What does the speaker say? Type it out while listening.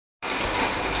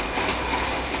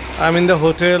I'm in the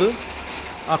hotel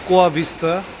Aqua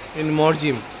Vista in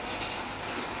Morjim.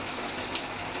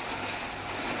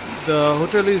 The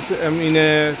hotel is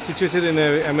situated in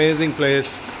an amazing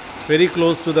place, very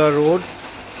close to the road,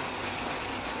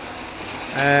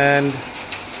 and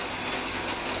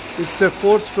it's a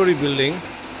 4-story building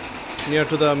near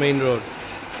to the main road.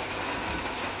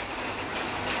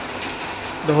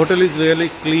 The hotel is really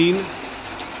clean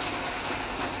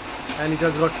and it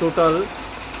has got total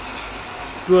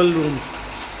 12 rooms.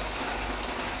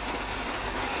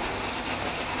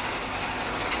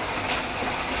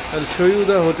 I'll show you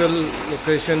the hotel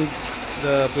location,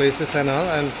 the places and all.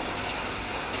 And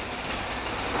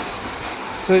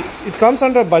so it comes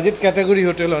under budget category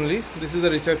hotel only. This is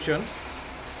the reception.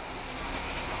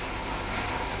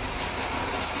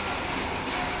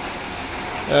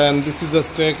 And this is the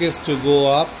staircase to go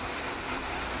up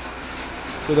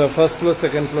to the first floor,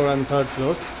 second floor and third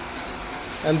floor.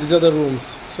 And these are the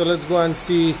rooms. So let's go and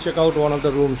check out one of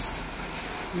the rooms.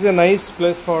 This is a nice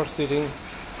place for sitting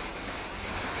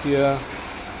here.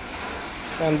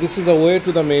 And this is the way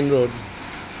to the main road.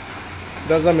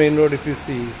 That's the main road. If you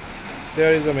see,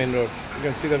 there is the main road. You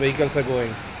can see the vehicles are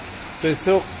going. So it's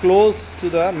so close to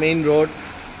the main road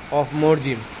of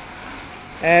Morjim.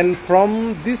 And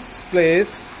from this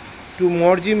place to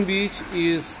Morjim beach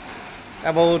is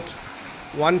about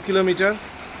 1 kilometer,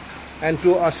 and to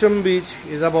Asham beach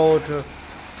is about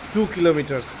 2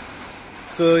 kilometers.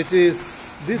 So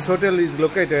this hotel is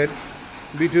located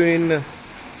between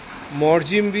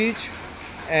Morjim beach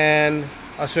and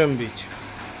Asham beach.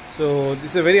 So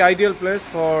this is a very ideal place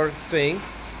for staying.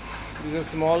 This is a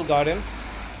small garden.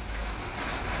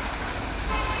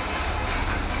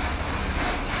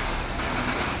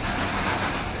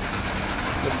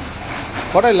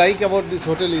 What I like about this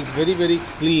hotel is very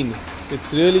clean.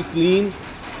 It's really clean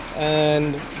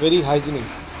and very hygienic.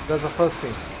 That's the first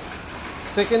thing.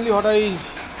 Secondly, what I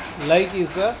like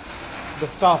is the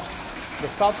staffs. The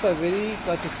staffs are very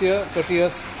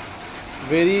courteous,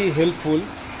 very helpful.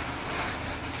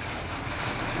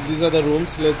 These are the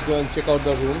rooms. Let's go and check out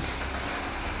the rooms.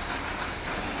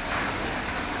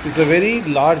 It's a very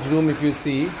large room. If you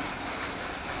see,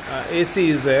 AC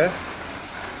is there.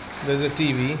 There's a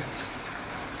TV.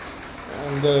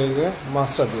 And there is a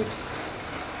master bed.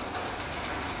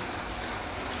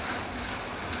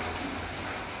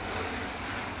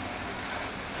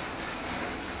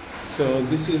 So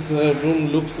this is the room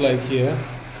looks like here.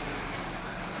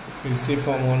 If you see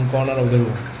from one corner of the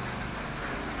room.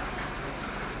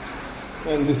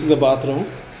 And this is the bathroom.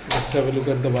 Let's have a look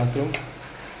at the bathroom.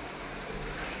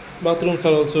 Bathrooms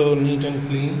are also neat and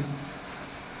clean.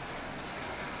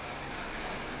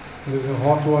 There's a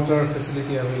hot water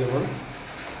facility available.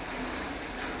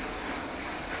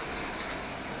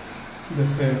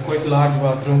 That's a quite large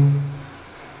bathroom.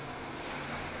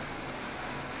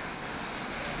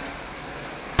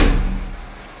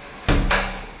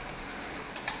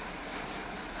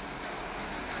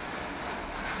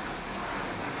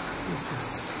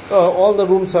 All the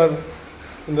rooms are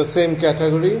in the same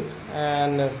category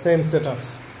and same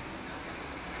setups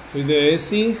with the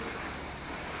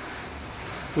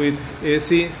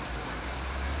AC.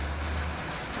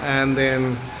 And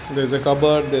then there's a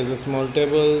cupboard, there's a small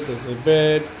table, there's a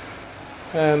bed,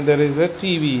 and there is a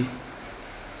TV.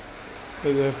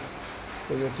 There's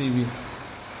a TV.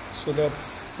 So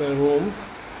that's the room.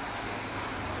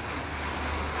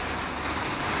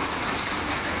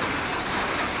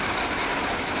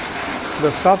 The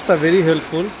staffs are very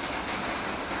helpful.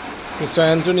 Mr.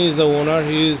 Anthony is the owner.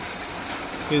 He's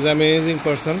an amazing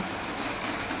person.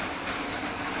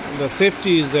 The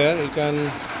safety is there. You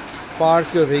can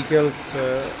park your vehicles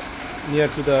near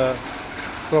to the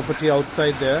property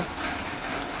outside there.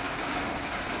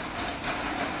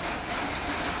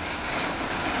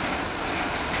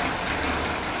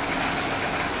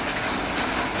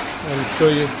 I'll show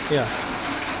you. Yeah,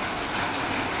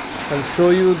 I'll show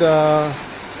you the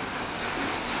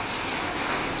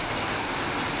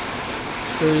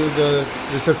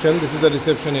reception. This is the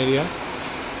reception area.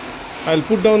 I'll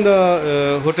put down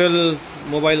the hotel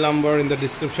mobile number in the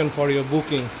description for your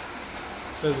booking.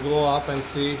 Let's go up and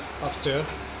see upstairs.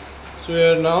 So we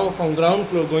are now from ground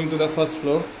floor going to the first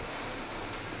floor.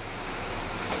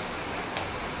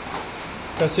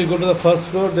 As we go to the first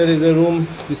floor, there is a room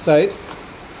this side.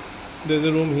 There's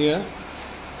a room here.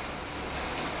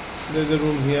 There's a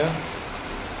room here.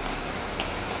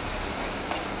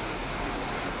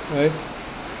 Right.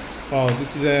 Wow,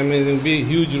 this is an amazing, big,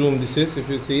 huge room. This is, if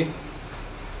you see.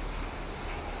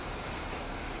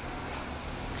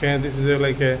 Okay, this is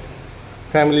like a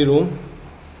family room.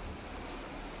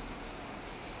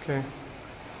 Okay.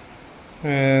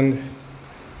 and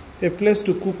a place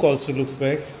to cook also looks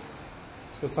like.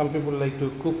 So some people like to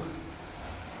cook.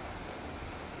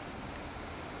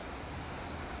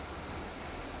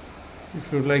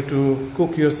 If you would like to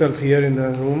cook yourself here in the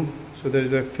room, so there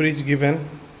is a fridge given,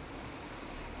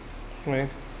 right?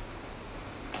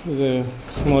 There's a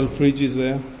small fridge is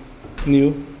there,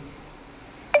 new.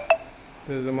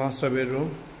 There's a master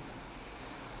bedroom.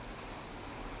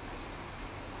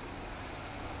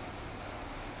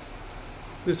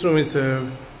 This room is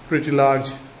pretty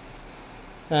large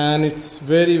and it's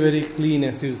very clean,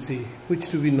 as you see, which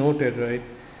to be noted, right?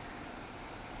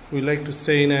 We like to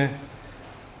stay in a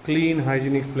clean,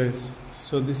 hygienic place.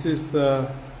 So this is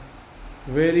the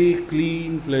very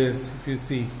clean place. If you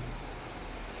see,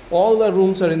 all the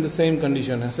rooms are in the same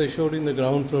condition as I showed in the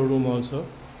ground floor room also,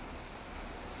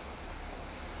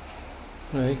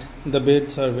 right? The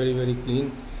beds are very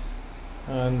clean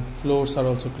and floors are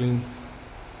also clean.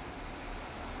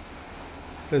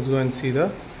 Let's go and see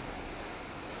the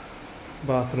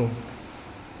bathroom.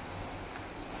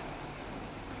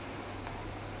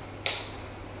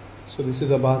 So this is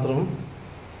the bathroom.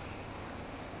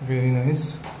 Very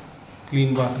nice,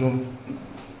 clean bathroom.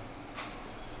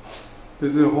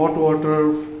 This is a hot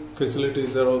water facility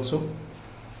is there also.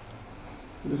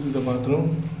 This is the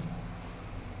bathroom.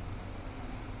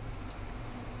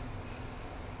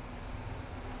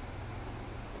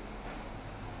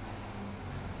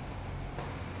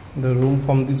 The room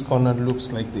from this corner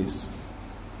looks like this.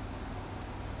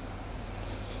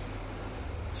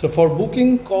 So for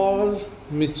booking, call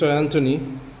Mr. Anthony.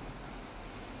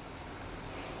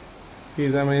 He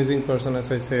is an amazing person,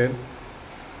 as I said.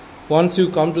 Once you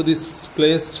come to this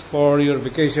place for your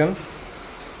vacation,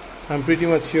 I'm pretty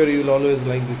much sure you will always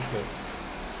like this place.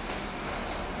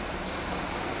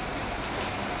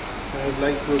 I would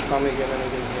like to come again and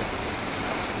again here.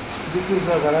 This is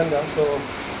the veranda, so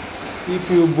if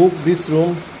you book this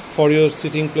room for your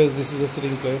sitting place, this is the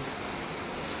sitting place.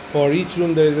 For each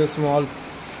room there is a small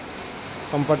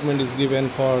compartment is given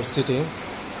for sitting.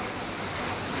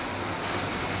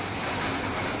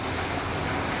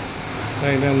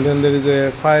 Right, and then there is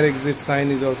a fire exit sign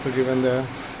is also given there.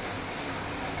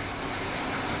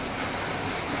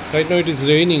 Right now it is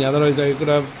raining, otherwise I could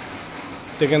have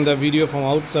taken the video from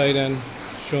outside and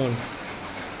shown.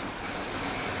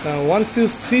 Now once you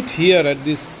sit here at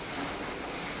this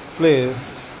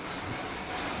place,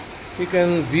 you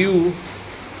can view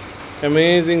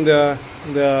amazing the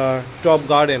top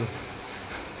garden,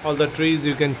 all the trees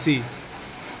you can see.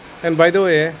 And by the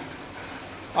way,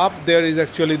 up there is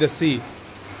actually the sea.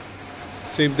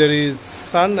 So if there is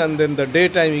sun and then the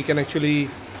daytime, you can actually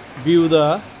view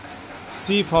the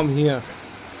sea from here.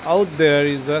 Out there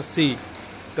is the sea.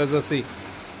 That's the sea.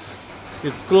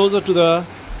 It's closer to the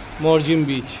Morjim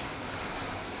beach.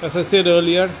 As I said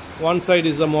earlier, one side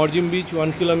is the Morjim beach,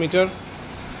 1 kilometer,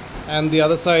 and the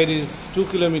other side is 2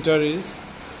 kilometer is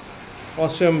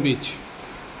Ocean beach.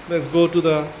 Let's go to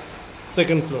the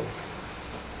second floor.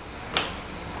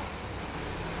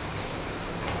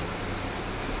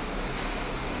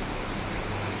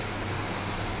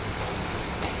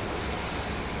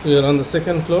 We are on the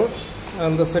second floor,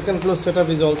 and the second floor setup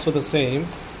is also the same.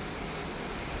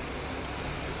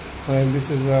 And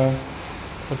this is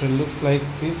what it looks like.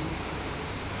 This,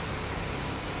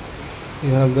 you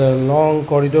have the long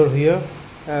corridor here,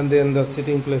 and then the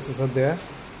sitting places are there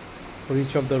for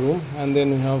each of the room. And then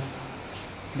we have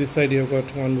this side, you have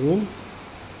got one room,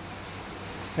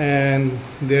 and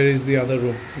there is the other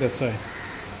room that side.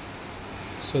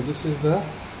 So this is the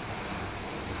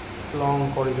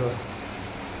long corridor.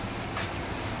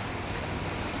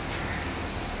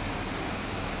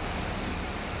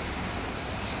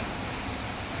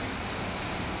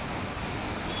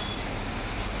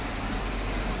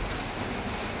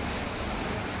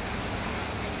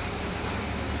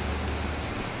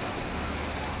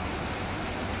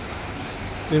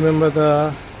 Remember,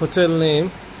 the hotel name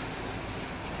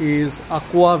is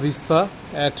Aqua Vista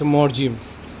at Morjim.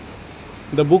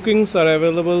 The bookings are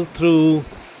available through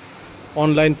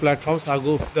online platforms,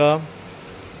 Agoda,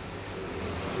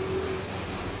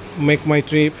 Make My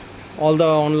Trip. All the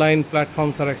online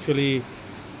platforms are actually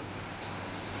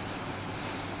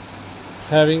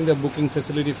having the booking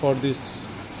facility for this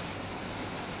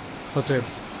hotel,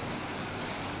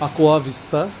 Aqua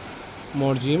Vista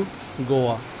Morjim,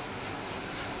 Goa.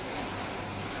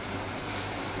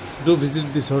 Do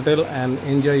visit this hotel and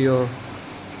enjoy your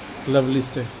lovely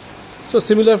stay. So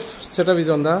similar setup is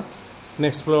on the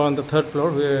next floor, on the third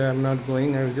floor, where I am not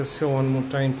going. I will just show one more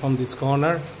time from this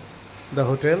corner the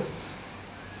hotel.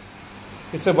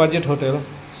 It's a budget hotel,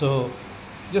 so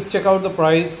just check out the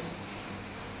price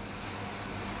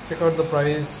check out the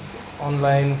price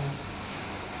online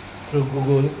through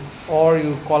Google, or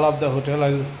you call up the hotel.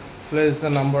 I'll place the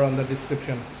number on the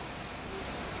description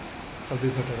of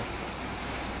this hotel.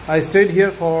 I stayed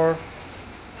here for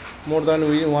more than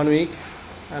 1 week,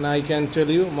 and I can tell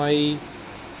you my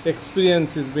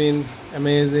experience has been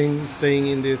amazing staying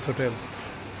in this hotel.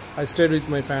 I stayed with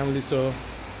my family, so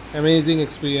amazing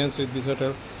experience with this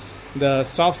hotel. The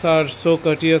staffs are so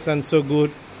courteous and so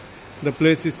good. The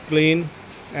place is clean,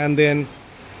 and then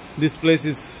this place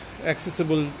is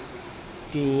accessible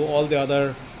to all the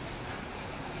other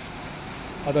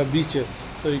beaches,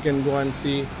 so you can go and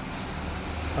see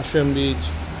Ashram Beach.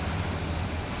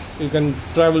 You can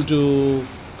travel to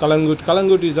Kalangut.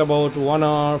 Kalangut is about 1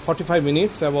 hour 45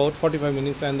 minutes,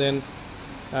 and then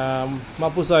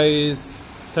Mapusa is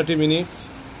 30 minutes.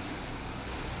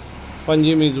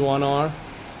 Panjim is 1 hour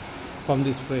from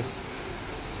this place.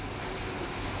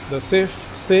 The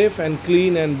safe and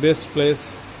clean and best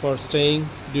place for staying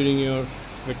during your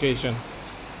vacation.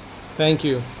 Thank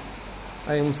you.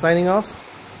 I am signing off.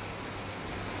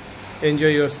 Enjoy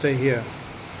your stay here.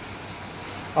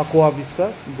 Aqua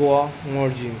Vista Goa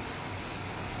Morjim.